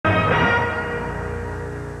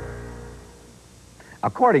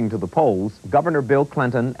According to the polls, Governor Bill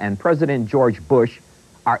Clinton and President George Bush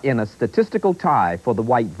are in a statistical tie for the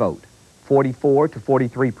white vote, 44 to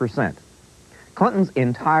 43%. Clinton's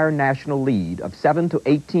entire national lead of 7 to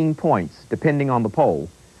 18 points, depending on the poll,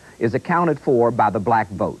 is accounted for by the black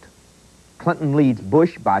vote. Clinton leads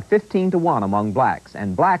Bush by 15 to 1 among blacks,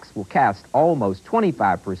 and blacks will cast almost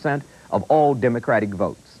 25% of all Democratic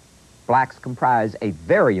votes. Blacks comprise a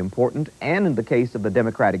very important, and in the case of the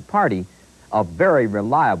Democratic Party, a very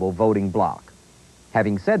reliable voting bloc.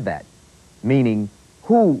 Having said that, meaning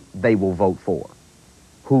who they will vote for,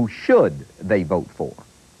 who should they vote for.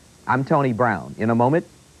 I'm Tony Brown. In a moment,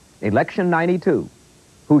 Election 92,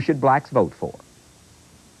 who should blacks vote for?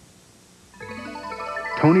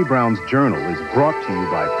 Tony Brown's Journal is brought to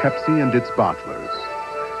you by Pepsi and its bottlers.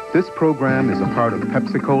 This program is a part of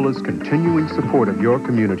Pepsi-Cola's continuing support of your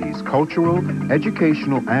community's cultural,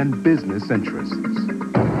 educational, and business interests.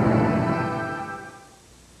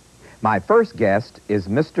 My first guest is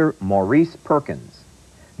Mr. Maurice Perkins.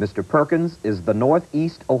 Mr. Perkins is the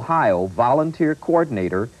Northeast Ohio Volunteer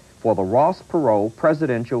Coordinator for the Ross Perot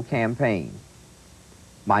Presidential Campaign.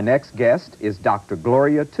 My next guest is Dr.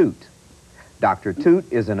 Gloria Toote. Dr.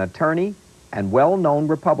 Toote is an attorney and well-known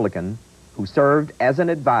Republican who served as an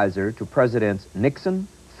advisor to Presidents Nixon,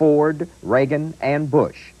 Ford, Reagan, and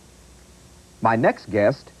Bush. My next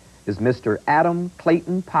guest is Mr. Adam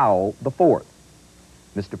Clayton Powell IV.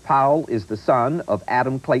 Mr. Powell is the son of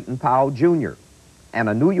Adam Clayton Powell, Jr., and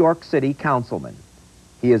a New York City councilman.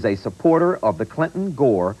 He is a supporter of the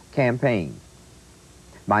Clinton-Gore campaign.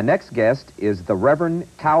 My next guest is the Reverend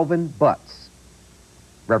Calvin Butts.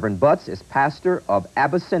 Reverend Butts is pastor of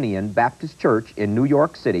Abyssinian Baptist Church in New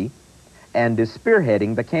York City and is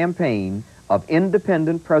spearheading the campaign of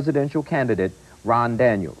independent presidential candidate Ron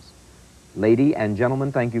Daniels. Lady and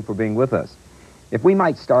gentlemen, thank you for being with us. If we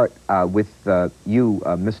might start with you,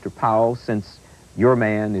 Mr. Powell, since your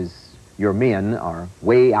men are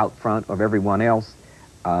way out front of everyone else,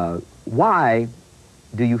 why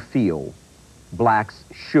do you feel blacks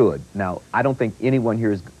should? Now, I don't think anyone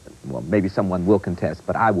here is, well, maybe someone will contest,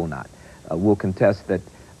 but I will not, will contest that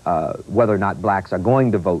whether or not blacks are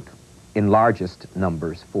going to vote in largest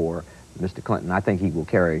numbers for Mr. Clinton. I think he will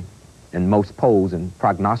carry, and most polls and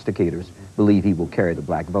prognosticators believe he will carry the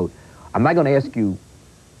black vote. I'm not going to ask you,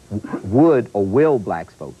 would or will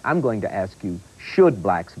blacks vote? I'm going to ask you, should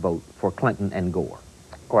blacks vote for Clinton and Gore?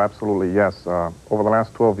 Oh, absolutely, yes. Over the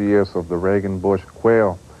last 12 years of the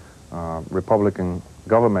Reagan-Bush-Quayle Republican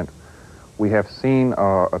government, we have seen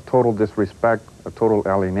a total disrespect, a total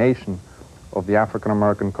alienation of the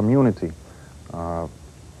African-American community.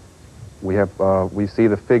 We see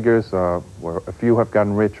the figures where a few have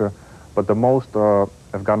gotten richer, but the most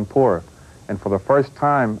have gotten poorer. And for the first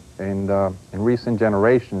time in recent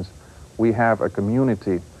generations, we have a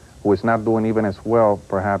community who is not doing even as well,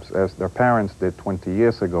 perhaps, as their parents did 20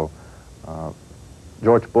 years ago.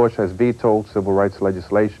 George Bush has vetoed civil rights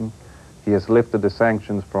legislation. He has lifted the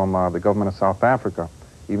sanctions from the government of South Africa,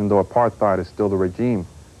 even though apartheid is still the regime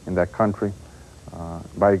in that country.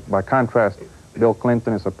 By contrast, Bill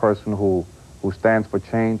Clinton is a person who stands for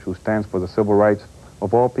change, who stands for the civil rights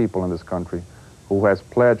of all people in this country, who has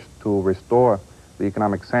pledged to restore the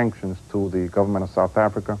economic sanctions to the government of South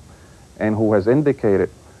Africa, and who has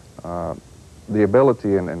indicated the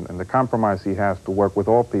ability and the compromise he has to work with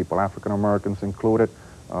all people, African Americans included,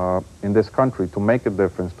 in this country, to make a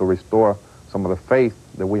difference, to restore some of the faith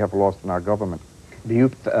that we have lost in our government. Do you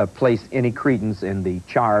place any credence in the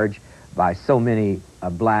charge by so many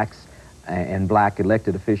blacks and black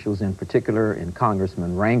elected officials, in particular, and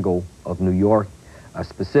Congressman Rangel of New York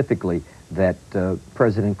specifically, that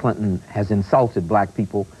President Clinton has insulted black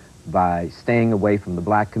people by staying away from the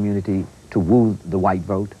black community to woo the white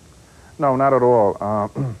vote? No, not at all.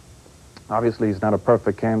 Obviously, he's not a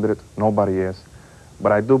perfect candidate. Nobody is.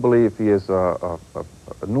 But I do believe he is a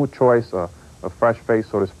new choice, a fresh face,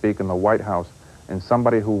 so to speak, in the White House, and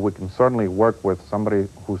somebody who we can certainly work with, somebody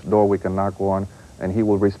whose door we can knock on, and he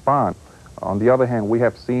will respond. On the other hand, we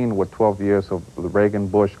have seen what 12 years of the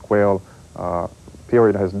Reagan-Bush-Quayle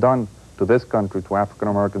period has done to this country, to African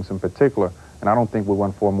Americans in particular, and I don't think we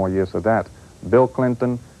want 4 more years of that. Bill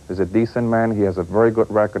Clinton is a decent man. He has a very good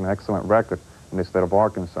record, an excellent record in the state of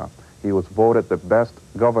Arkansas. He was voted the best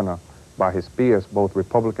governor by his peers, both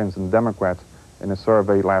Republicans and Democrats, in a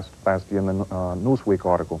survey last year in the Newsweek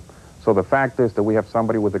article. So the fact is that we have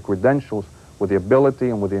somebody with the credentials, with the ability,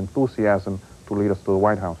 and with the enthusiasm to lead us to the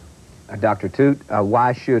White House. Dr. Toote,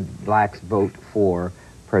 why should blacks vote for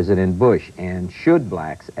President Bush? And should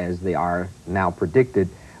blacks, as they are now predicted,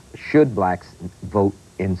 should blacks vote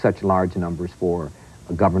in such large numbers for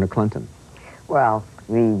Governor Clinton? Well,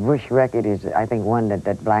 the Bush record is, I think, one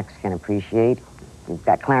that blacks can appreciate. We've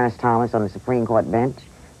got Clarence Thomas on the Supreme Court bench.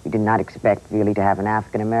 We did not expect, really, to have an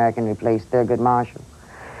African-American replace Thurgood Marshall.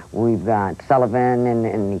 We've got Sullivan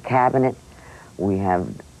in the cabinet. We have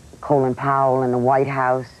Colin Powell in the White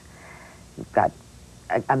House. We've got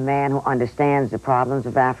a man who understands the problems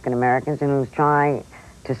of African-Americans and who's trying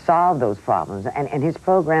to solve those problems. And his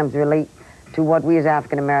programs relate to what we as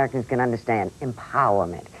African-Americans can understand: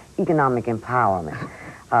 empowerment, economic empowerment.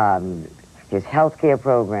 His health care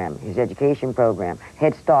program, his education program,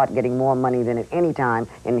 Head Start getting more money than at any time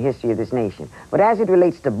in the history of this nation. But as it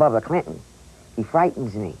relates to Bubba Clinton, he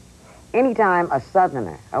frightens me. Anytime a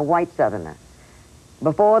Southerner, a white Southerner,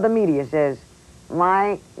 before the media says,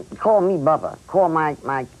 call me Bubba, call my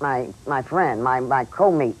friend, my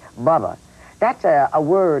co-mate Bubba, that's a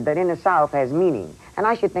word that in the South has meaning. And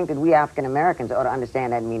I should think that we African Americans ought to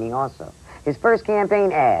understand that meaning also. His first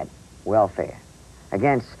campaign ad, welfare,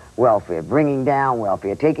 against welfare, bringing down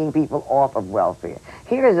welfare, taking people off of welfare.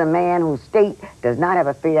 Here is a man whose state does not have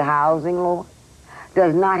a fair housing law,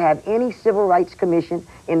 does not have any civil rights commission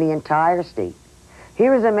in the entire state.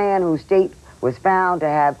 Here is a man whose state was found to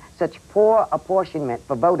have such poor apportionment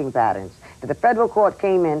for voting patterns that the federal court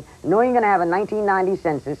came in knowing you're going to have a 1990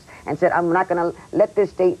 census and said, I'm not going to let this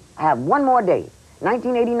state have one more day.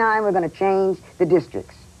 1989, we're going to change the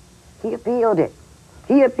districts. He appealed it.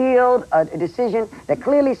 He appealed a decision that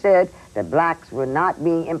clearly said that blacks were not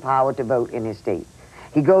being empowered to vote in his state.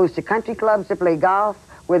 He goes to country clubs to play golf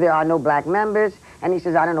where there are no black members, and he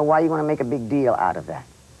says, I don't know why you want to make a big deal out of that.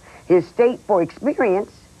 His state, for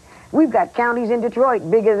experience, we've got counties in Detroit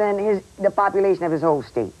bigger than the population of his whole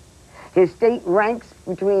state. His state ranks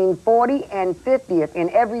between 40 and 50th in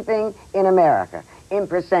everything in America, in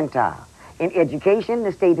percentile. In education,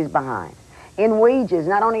 the state is behind. In wages,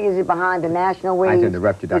 not only is it behind the national wage, I had to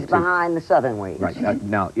interrupt you, Dr. it's behind the southern wage. Right.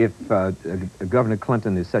 Now, if Governor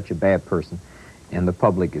Clinton is such a bad person and the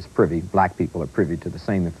public is privy, black people are privy to the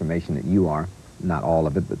same information that you are, not all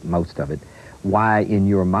of it, but most of it, why, in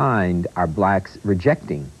your mind, are blacks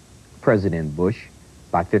rejecting President Bush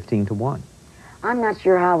by 15-1? I'm not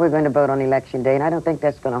sure how we're going to vote on Election Day, and I don't think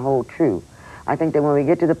that's going to hold true. I think that when we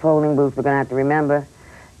get to the polling booth, we're going to have to remember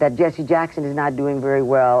that Jesse Jackson is not doing very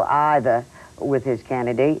well either with his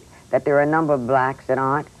candidate, that there are a number of blacks that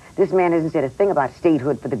aren't. This man hasn't said a thing about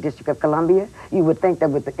statehood for the District of Columbia. You would think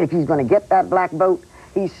that if he's going to get that black vote,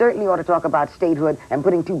 he certainly ought to talk about statehood and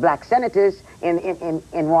putting 2 black senators in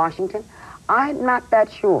Washington. I'm not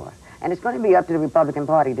that sure. And it's going to be up to the Republican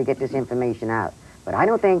Party to get this information out. But I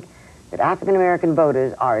don't think that African-American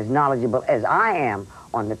voters are as knowledgeable as I am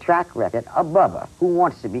on the track record of Bubba, who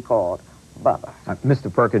wants to be called Bubba.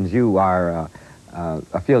 Mr. Perkins, you are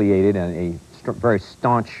affiliated and a very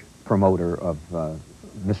staunch promoter of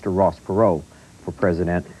Mr. Ross Perot for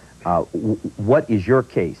president. What is your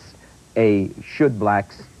case? Should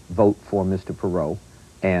blacks vote for Mr. Perot?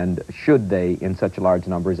 And should they, in such large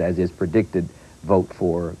numbers as is predicted, vote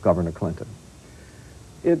for Governor Clinton?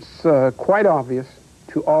 It's quite obvious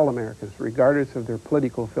to all Americans, regardless of their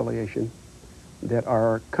political affiliation, that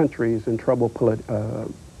our country is in trouble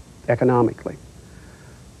economically,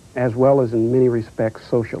 as well as in many respects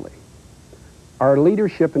socially. Our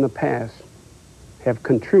leadership in the past have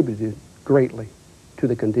contributed greatly to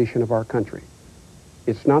the condition of our country.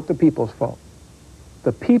 It's not the people's fault.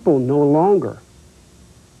 The people no longer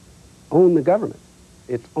own the government.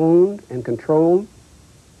 It's owned and controlled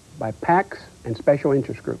by PACs and special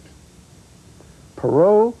interest groups.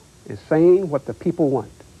 Perot is saying what the people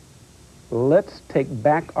want. Let's take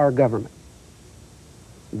back our government.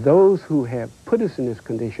 Those who have put us in this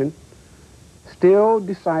condition still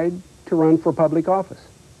decide to run for public office.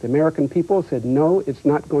 The American people said, no, it's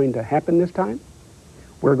not going to happen this time.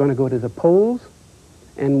 We're going to go to the polls,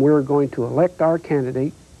 and we're going to elect our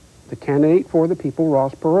candidate, the candidate for the people,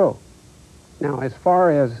 Ross Perot. Now, as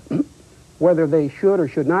far as whether they should or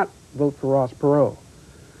should not vote for Ross Perot,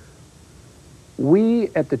 we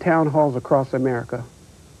at the town halls across America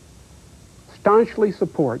staunchly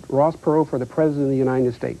support Ross Perot for the President of the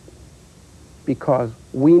United States because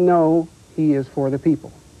we know he is for the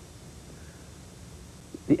people.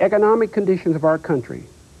 The economic conditions of our country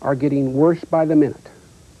are getting worse by the minute,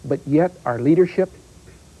 but yet our leadership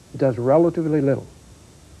does relatively little.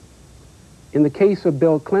 In the case of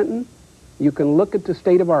Bill Clinton, you can look at the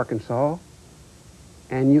state of Arkansas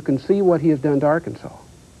and you can see what he has done to Arkansas.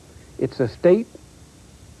 It's a state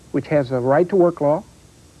which has a right-to-work law.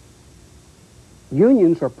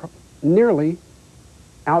 Unions are nearly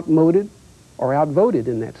outmoded or outvoted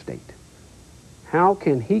in that state. How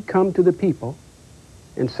can he come to the people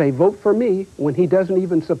and say, vote for me, when he doesn't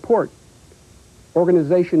even support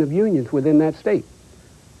organization of unions within that state.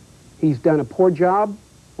 He's done a poor job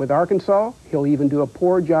with Arkansas. He'll even do a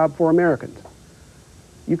poor job for Americans.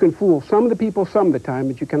 You can fool some of the people some of the time,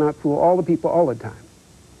 but you cannot fool all the people all the time.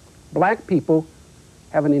 Black people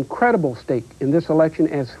have an incredible stake in this election,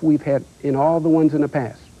 as we've had in all the ones in the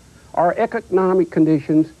past. Our economic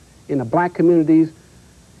conditions in the black communities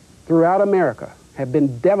throughout America have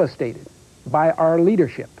been devastated by our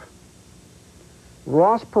leadership.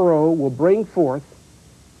 Ross Perot will bring forth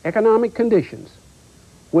economic conditions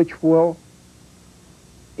which will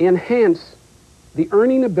enhance the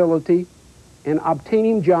earning ability and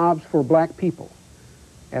obtaining jobs for black people.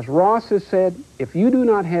 As Ross has said, if you do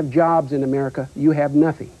not have jobs in America, you have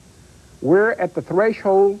nothing. We're at the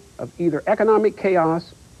threshold of either economic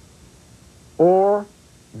chaos or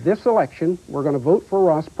this election. We're going to vote for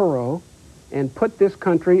Ross Perot and put this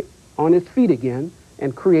country on its feet again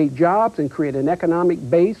and create jobs and create an economic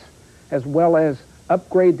base, as well as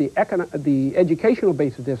upgrade the educational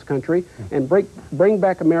base of this country and bring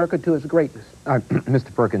back America to its greatness.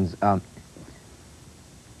 Mr. Perkins,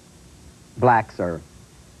 blacks are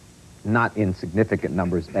not in significant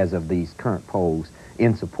numbers as of these current polls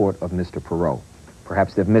in support of Mr. Perot.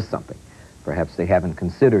 Perhaps they've missed something. Perhaps they haven't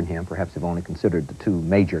considered him. Perhaps they've only considered the two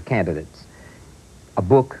major candidates. A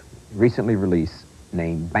book recently released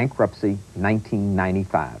named Bankruptcy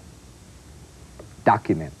 1995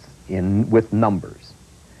 documents with numbers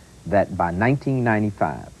that by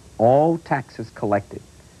 1995, all taxes collected,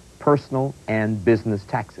 personal and business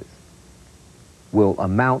taxes, will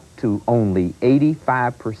amount to only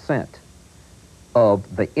 85%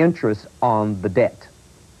 of the interest on the debt,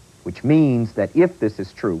 which means that if this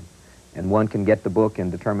is true, and one can get the book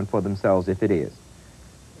and determine for themselves if it is,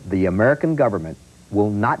 the American government will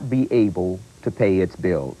not be able to pay its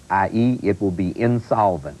bill, i.e. it will be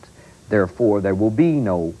insolvent. Therefore, there will be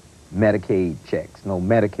no Medicaid checks, no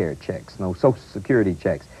Medicare checks, no Social Security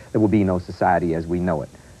checks. There will be no society as we know it.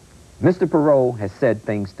 Mr. Perot has said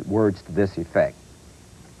words to this effect.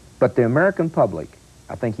 But the American public,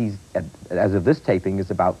 I think he's, as of this taping,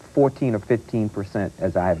 is about 14 or 15%,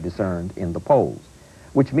 as I have discerned in the polls,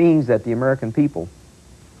 which means that the American people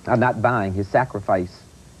are not buying his sacrifice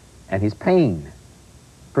and his pain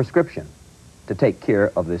prescription to take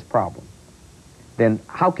care of this problem. Then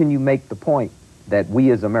how can you make the point that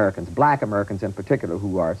we as Americans, black Americans in particular,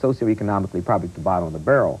 who are socioeconomically probably at the bottom of the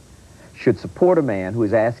barrel, should support a man who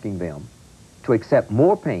is asking them to accept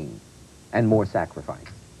more pain and more sacrifice?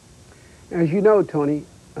 As you know, Tony,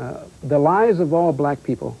 the lives of all black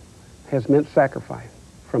people has meant sacrifice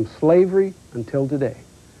from slavery until today.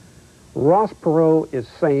 Ross Perot is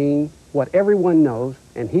saying what everyone knows,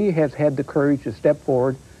 and he has had the courage to step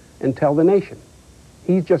forward and tell the nation.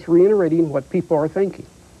 He's just reiterating what people are thinking.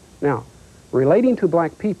 Now, relating to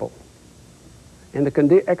black people and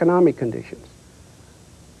the economic conditions,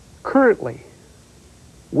 currently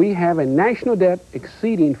we have a national debt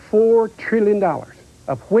exceeding $4 trillion,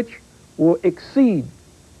 of which will exceed,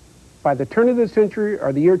 by the turn of the century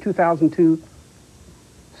or the year 2002,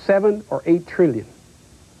 7 or 8 trillion.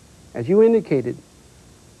 As you indicated,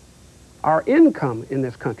 our income in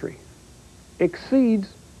this country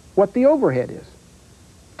exceeds what the overhead is.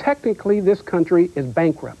 Technically, this country is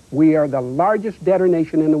bankrupt. We are the largest debtor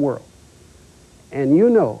nation in the world. And you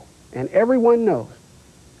know, and everyone knows,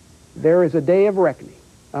 there is a day of reckoning.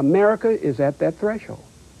 America is at that threshold.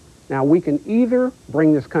 Now, we can either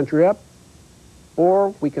bring this country up,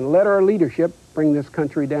 or we can let our leadership bring this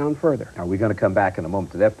country down further. Now, we're going to come back in a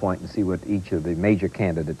moment to that point and see what each of the major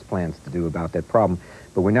candidates plans to do about that problem.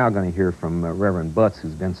 But we're now going to hear from Reverend Butts,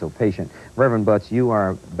 who's been so patient. Reverend Butts, you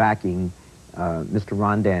are backing Mr.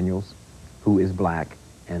 Ron Daniels, who is black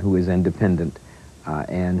and who is independent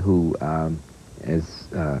and who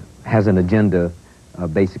has an agenda,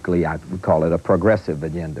 basically, I would call it a progressive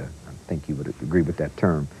agenda. I think you would agree with that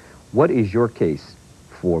term. What is your case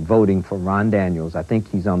for voting for Ron Daniels? I think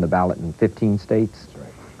he's on the ballot in 15 states. That's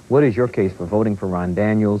right. What is your case for voting for Ron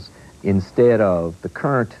Daniels instead of the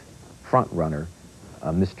current front runner,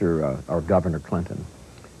 or Governor Clinton?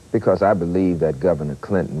 Because I believe that Governor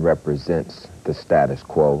Clinton represents the status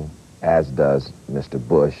quo, as does Mr.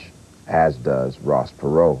 Bush, as does Ross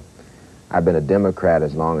Perot. I've been a Democrat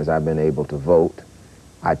as long as I've been able to vote.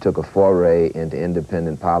 I took a foray into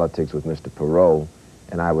independent politics with Mr. Perot,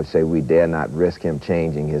 and I would say we dare not risk him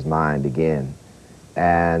changing his mind again.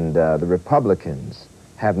 And the Republicans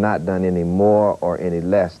have not done any more or any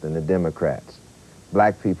less than the Democrats.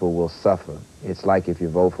 Black people will suffer. It's like if you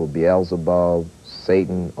vote for Beelzebub,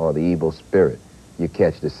 Satan, or the evil spirit, you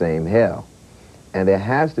catch the same hell. And there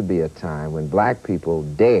has to be a time when black people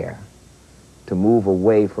dare to move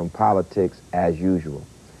away from politics as usual.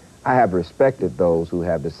 I have respected those who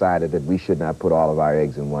have decided that we should not put all of our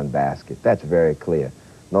eggs in one basket. That's very clear.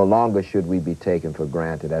 No longer should we be taken for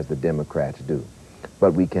granted as the Democrats do.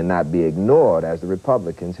 But we cannot be ignored as the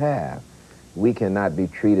Republicans have. We cannot be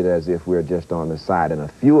treated as if we're just on the side, and a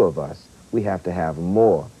few of us, we have to have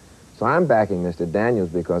more. So I'm backing Mr. Daniels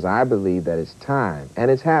because I believe that it's time, and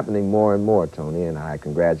it's happening more and more, Tony, and I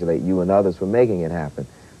congratulate you and others for making it happen,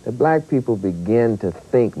 that black people begin to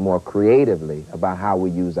think more creatively about how we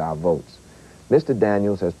use our votes. Mr.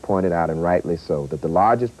 Daniels has pointed out, and rightly so, that the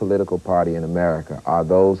largest political party in America are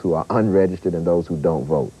those who are unregistered and those who don't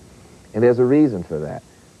vote. And there's a reason for that,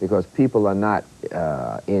 because people are not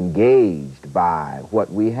engaged by what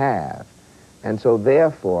we have. And so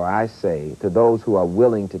therefore, I say to those who are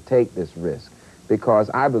willing to take this risk, because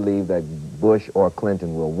I believe that Bush or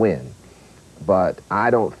Clinton will win, but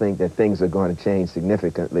I don't think that things are going to change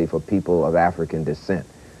significantly for people of African descent.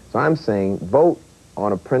 So I'm saying vote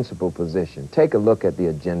on a principal position. Take a look at the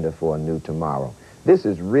agenda for a new tomorrow. This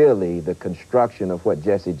is really the construction of what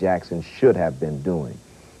Jesse Jackson should have been doing.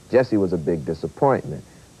 Jesse was a big disappointment.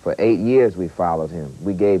 For 8 years we followed him.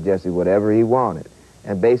 We gave Jesse whatever he wanted.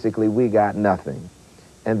 And basically we got nothing.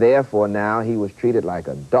 And therefore now he was treated like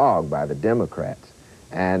a dog by the Democrats.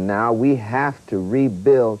 And now we have to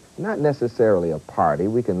rebuild, not necessarily a party,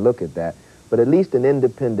 we can look at that, but at least an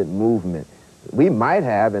independent movement. We might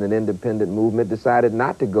have, in an independent movement, decided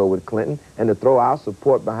not to go with Clinton and to throw our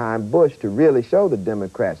support behind Bush to really show the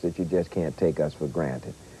Democrats that you just can't take us for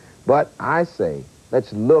granted. But I say,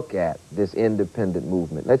 let's look at this independent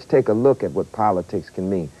movement. Let's take a look at what politics can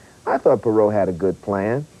mean. I thought Perot had a good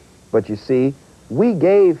plan, but you see, we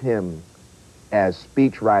gave him, as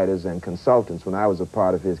speechwriters and consultants when I was a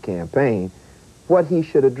part of his campaign, what he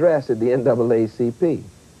should address at the NAACP.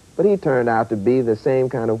 But he turned out to be the same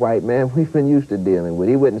kind of white man we've been used to dealing with.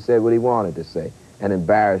 He wouldn't say what he wanted to say and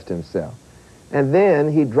embarrassed himself. And then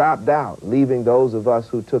he dropped out, leaving those of us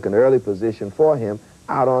who took an early position for him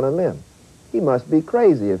out on a limb. He must be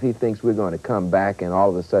crazy if he thinks we're going to come back and all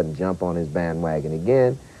of a sudden jump on his bandwagon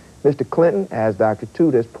again. Mr. Clinton, as Dr.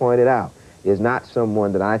 Toote has pointed out, is not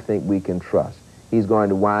someone that I think we can trust. He's going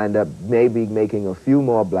to wind up maybe making a few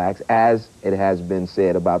more blacks, as it has been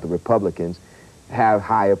said about the Republicans, have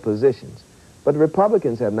higher positions. But the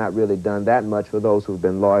Republicans have not really done that much for those who've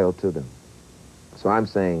been loyal to them. So I'm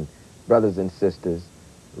saying, brothers and sisters,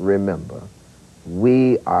 remember,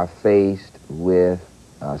 we are faced with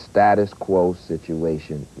a status quo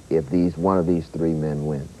situation if one of these three men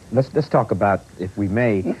win. Let's talk about, if we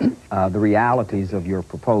may, the realities of your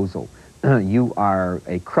proposal. You are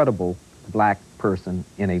a credible black person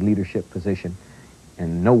in a leadership position,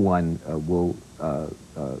 and no one will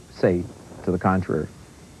say to the contrary.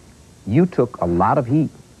 You took a lot of heat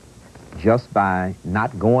just by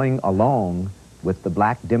not going along with the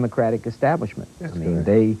black Democratic establishment. That's I mean,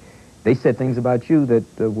 correct. they said things about you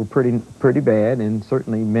that were pretty bad, and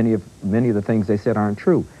certainly many of the things they said aren't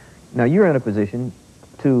true. Now you're in a position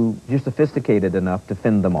you're sophisticated enough to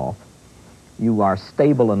fend them off. You are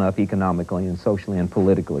stable enough economically and socially and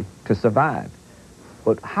politically to survive.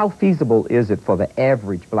 But how feasible is it for the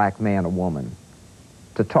average black man or woman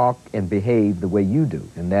to talk and behave the way you do?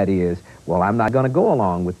 And that is, well, I'm not going to go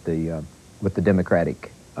along with the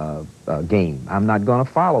Democratic game. I'm not going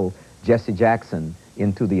to follow Jesse Jackson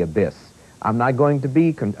into the abyss. I'm not going to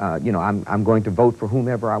be, I'm going to vote for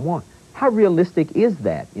whomever I want. How realistic is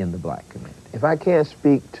that in the black community? If I can't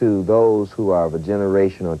speak to those who are of a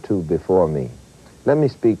generation or two before me, let me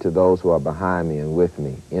speak to those who are behind me and with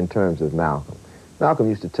me in terms of Malcolm. Malcolm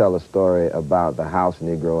used to tell a story about the house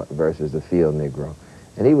Negro versus the field Negro.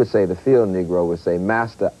 And he would say, the field Negro would say,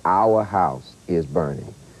 "Master, our house is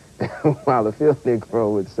burning." While the field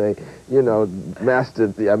Negro would say, "Master,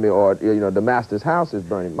 the master's house is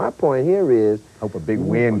burning." My point here is... Hope a big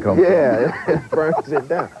wind comes. Yeah, it burns it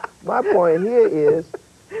down. My point here is,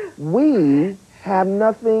 we have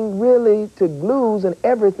nothing really to lose and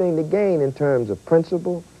everything to gain in terms of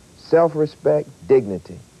principle, self-respect,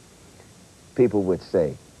 dignity. People would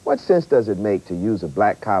say, what sense does it make to use a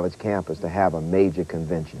black college campus to have a major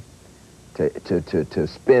convention, to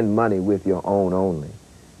spend money with your own only,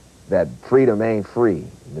 that freedom ain't free,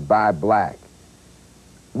 to buy black?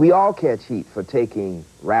 We all catch heat for taking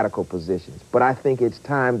radical positions, but I think it's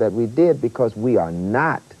time that we did, because we are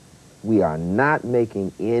not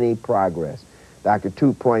making any progress. Dr.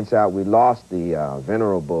 Toote points out we lost the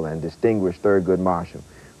venerable and distinguished Thurgood Marshall.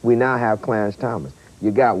 We now have Clarence Thomas. You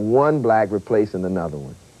got one black replacing another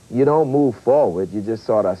one. You don't move forward, you just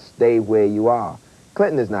sort of stay where you are.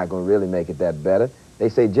 Clinton is not going to really make it that better. They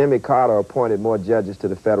say Jimmy Carter appointed more judges to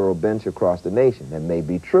the federal bench across the nation. That may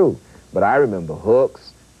be true, but I remember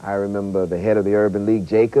Hooks, I remember the head of the Urban League,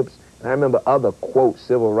 Jacobs, and I remember other, quote,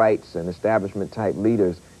 civil rights and establishment-type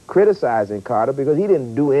leaders criticizing Carter because he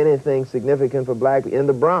didn't do anything significant for black people in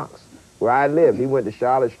the Bronx, where I live. He went to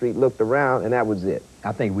Charlotte Street, looked around, and that was it.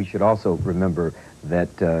 I think we should also remember that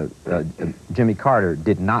Jimmy Carter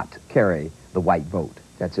did not carry the white vote.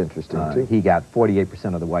 That's interesting, too. He got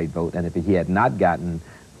 48% of the white vote, and if he had not gotten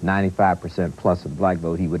 95% plus of the black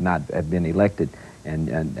vote, he would not have been elected. And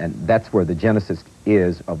that's where the genesis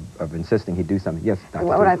is of insisting he do something. Yes, Dr.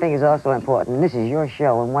 What I think is also important, and this is your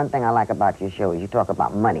show, and one thing I like about your show is you talk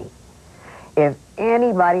about money. If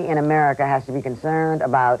anybody in America has to be concerned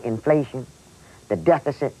about inflation, the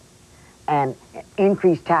deficit, and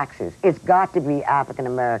increased taxes, it's got to be African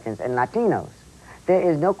Americans and Latinos.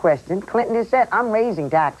 There is no question. Clinton has said, I'm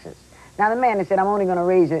raising taxes. Now, the man has said, I'm only going to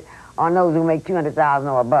raise it on those who make $200,000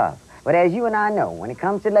 or above. But as you and I know, when it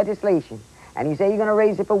comes to legislation, and you say you're going to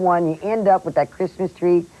raise it for one, you end up with that Christmas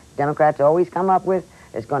tree Democrats always come up with.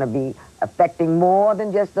 It's going to be affecting more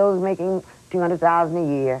than just those making $200,000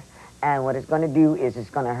 a year. And what it's going to do is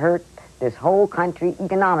it's going to hurt this whole country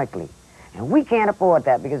economically. And we can't afford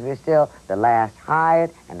that because we're still the last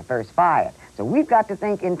hired and the first fired. So we've got to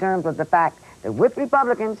think in terms of the fact that with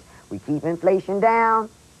Republicans, we keep inflation down,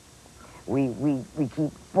 we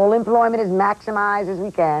keep full employment as maximized as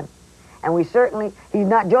we can, and we certainly,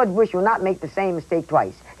 George Bush will not make the same mistake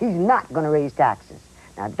twice. He's not going to raise taxes.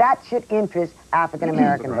 Now that should interest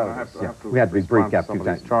African-American voters. We have to be brief, Captain.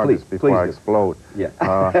 Please, before I explode.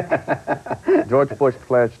 Yeah. George Bush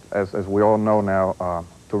pledged, as we all know now,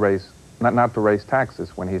 to raise, not to raise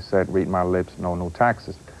taxes when he said, read my lips, no new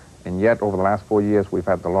taxes. And yet, over the last 4 years, we've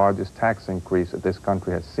had the largest tax increase that this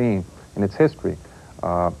country has seen in its history.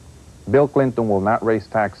 Bill Clinton will not raise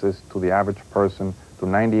taxes to the average person, to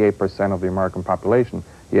 98% of the American population.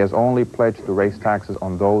 He has only pledged to raise taxes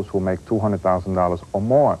on those who make $200,000 or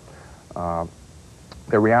more.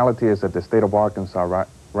 The reality is that the state of Arkansas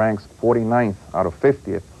ranks 49th out of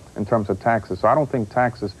 50th in terms of taxes. So I don't think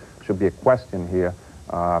taxes should be a question here.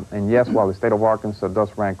 And yes, while the state of Arkansas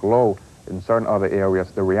does rank low in certain other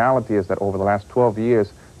areas, the reality is that over the last 12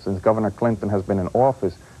 years, since Governor Clinton has been in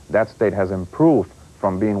office, that state has improved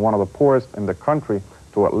from being one of the poorest in the country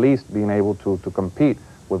to at least being able to compete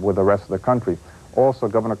with the rest of the country. Also,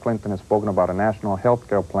 Governor Clinton has spoken about a national health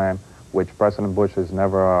care plan, which President Bush has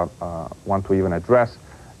never want to even address.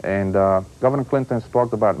 And Governor Clinton has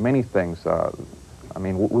talked about many things. I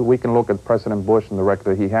mean, we can look at President Bush and the record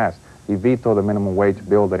that he has. He vetoed the minimum wage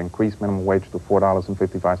bill that increased minimum wage to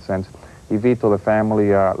 $4.55. He vetoed the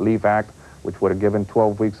Family Leave Act, which would have given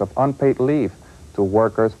 12 weeks of unpaid leave to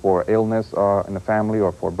workers for illness in the family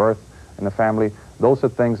or for birth in the family. Those are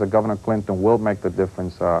things that Governor Clinton will make the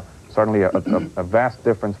difference, certainly a vast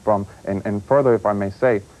difference from, and further, if I may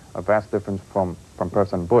say, a vast difference from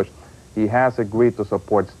President Bush. He has agreed to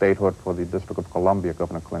support statehood for the District of Columbia,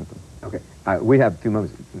 Governor Clinton. Okay. We have a few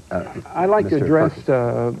moments. I'd like to address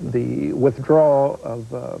the withdrawal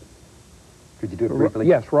of... Could you do it briefly?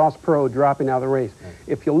 Yes, Ross Perot dropping out of the race. Right.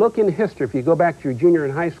 If you look in history, if you go back to your junior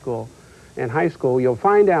and high school, you'll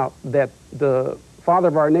find out that the father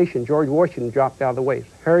of our nation, George Washington, dropped out of the race.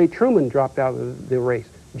 Harry Truman dropped out of the race.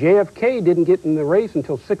 JFK didn't get in the race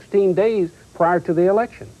until 16 days prior to the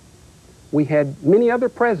election. We had many other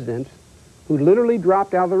presidents who literally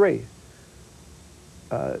dropped out of the race.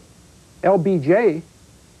 LBJ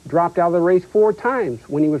dropped out of the race 4 times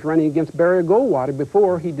when he was running against Barry Goldwater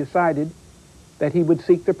before he decided that he would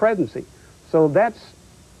seek the presidency. So that's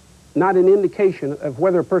not an indication of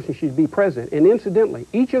whether a person should be president. And incidentally,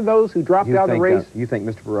 each of those who dropped out of the race... you think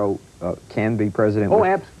Mr. Perot can be president? Oh,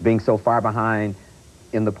 absolutely. Being so far behind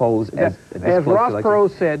in the polls as Ross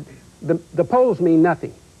Perot said, the polls mean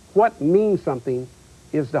nothing. What means something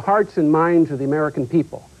is the hearts and minds of the American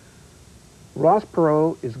people. Ross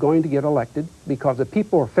Perot is going to get elected because the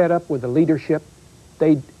people are fed up with the leadership.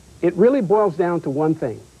 It really boils down to one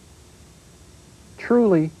thing.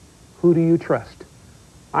 Truly, who do you trust?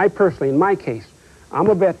 I personally, in my case, I'm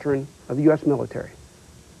a veteran of the U.S. military.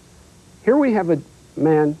 Here we have a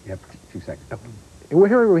man... You have a few seconds.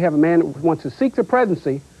 Here we have a man who wants to seek the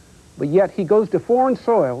presidency, but yet he goes to foreign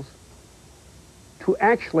soils to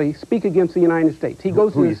actually speak against the United States. Who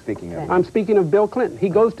are you speaking of? I'm speaking of Bill Clinton. He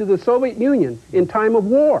goes to the Soviet Union in time of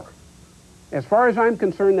war. As far as I'm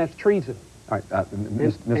concerned, that's treason. All right,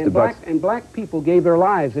 Mr. Butts. And black people gave their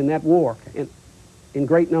lives in that war in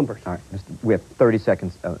great numbers. All right, we have 30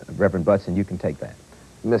 seconds, Reverend Butts, and you can take that.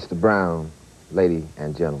 Mr. Brown, ladies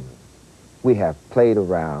and gentlemen, we have played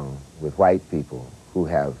around with white people who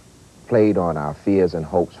have played on our fears and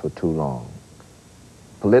hopes for too long.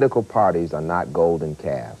 Political parties are not golden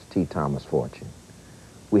calves, T. Thomas Fortune.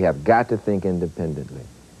 We have got to think independently.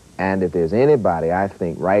 And if there's anybody, I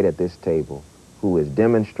think, right at this table who is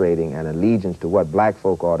demonstrating an allegiance to what black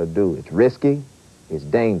folk ought to do, it's risky, it's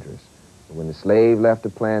dangerous. When the slave left the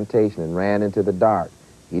plantation and ran into the dark,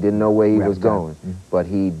 he didn't know where he was going, but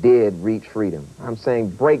he did reach freedom. I'm saying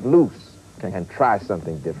break loose and try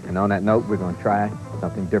something different. And on that note, we're going to try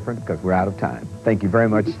something different because we're out of time. Thank you very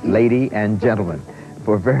much, lady and gentlemen,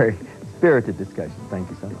 for a very spirited discussion. Thank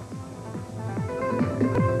you so much.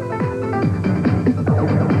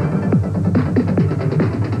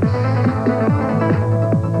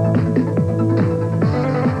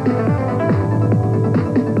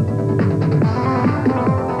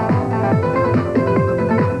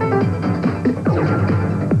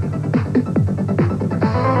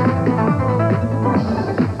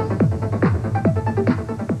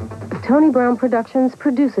 Tony Brown Productions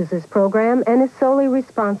produces this program and is solely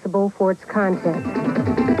responsible for its content.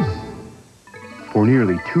 For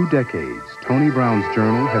nearly 2 decades, Tony Brown's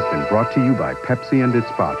Journal has been brought to you by Pepsi and its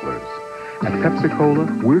bottlers. At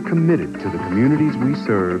Pepsi-Cola, we're committed to the communities we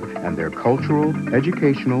serve and their cultural,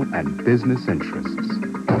 educational, and business interests.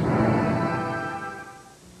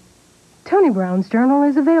 Tony Brown's Journal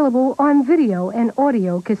is available on video and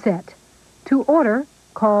audio cassette. To order,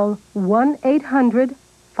 call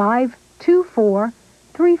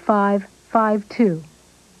 1-800-524-3552.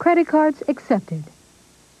 Credit cards accepted.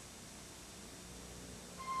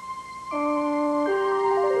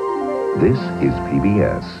 This is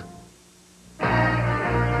PBS.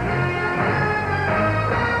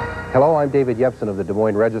 Hello, I'm David Yepson of the Des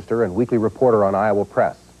Moines Register and weekly reporter on Iowa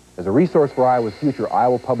Press. As a resource for Iowa's future,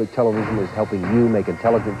 Iowa Public Television is helping you make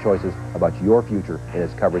intelligent choices about your future in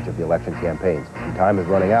its coverage of the election campaigns. And time is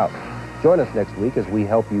running out. Join us next week as we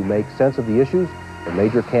help you make sense of the issues, the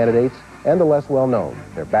major candidates, and the less well-known,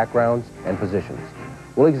 their backgrounds and positions.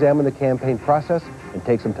 We'll examine the campaign process and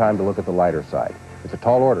take some time to look at the lighter side. It's a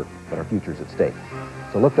tall order, but our future's at stake.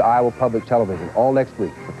 So look to Iowa Public Television all next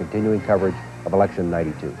week for continuing coverage of Election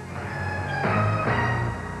 92.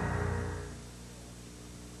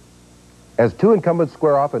 As 2 incumbents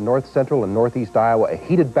square off in north central and northeast Iowa, a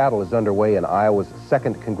heated battle is underway in Iowa's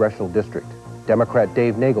 2nd Congressional District. Democrat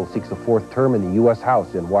Dave Nagel seeks a 4th term in the U.S.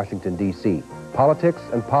 House in Washington, D.C. Politics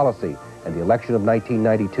and policy and the election of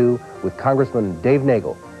 1992 with Congressman Dave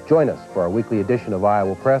Nagel. Join us for our weekly edition of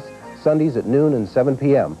Iowa Press, Sundays at noon and 7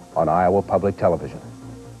 p.m. on Iowa Public Television.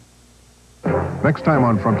 Next time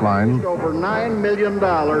on Frontline, over $9 million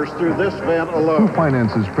through this event alone. who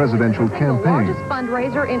finances presidential The campaigns? largest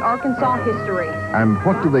fundraiser in Arkansas history. And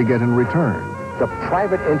what do they get in return? The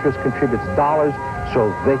private interest contributes dollars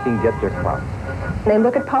so they can get their crop. They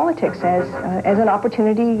look at politics as an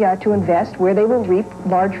opportunity to invest where they will reap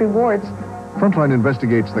large rewards. Frontline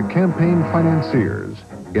investigates the campaign financiers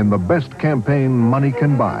in the best campaign money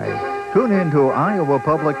can buy. Tune in to Iowa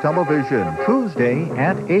Public Television Tuesday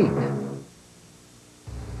at 8.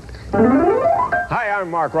 Hi, I'm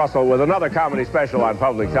Mark Russell with another comedy special on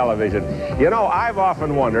public television. You know, I've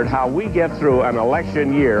often wondered how we get through an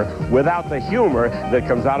election year without the humor that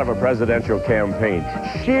comes out of a presidential campaign.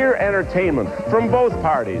 Sheer entertainment from both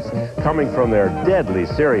parties, coming from their deadly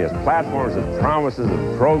serious platforms and promises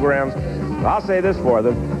and programs. I'll say this for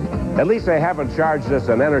them, at least they haven't charged us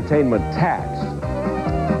an entertainment tax.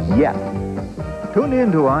 Yet. Tune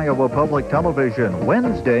in to Iowa Public Television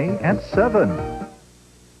Wednesday at 7.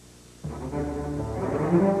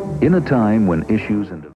 In a time when issues and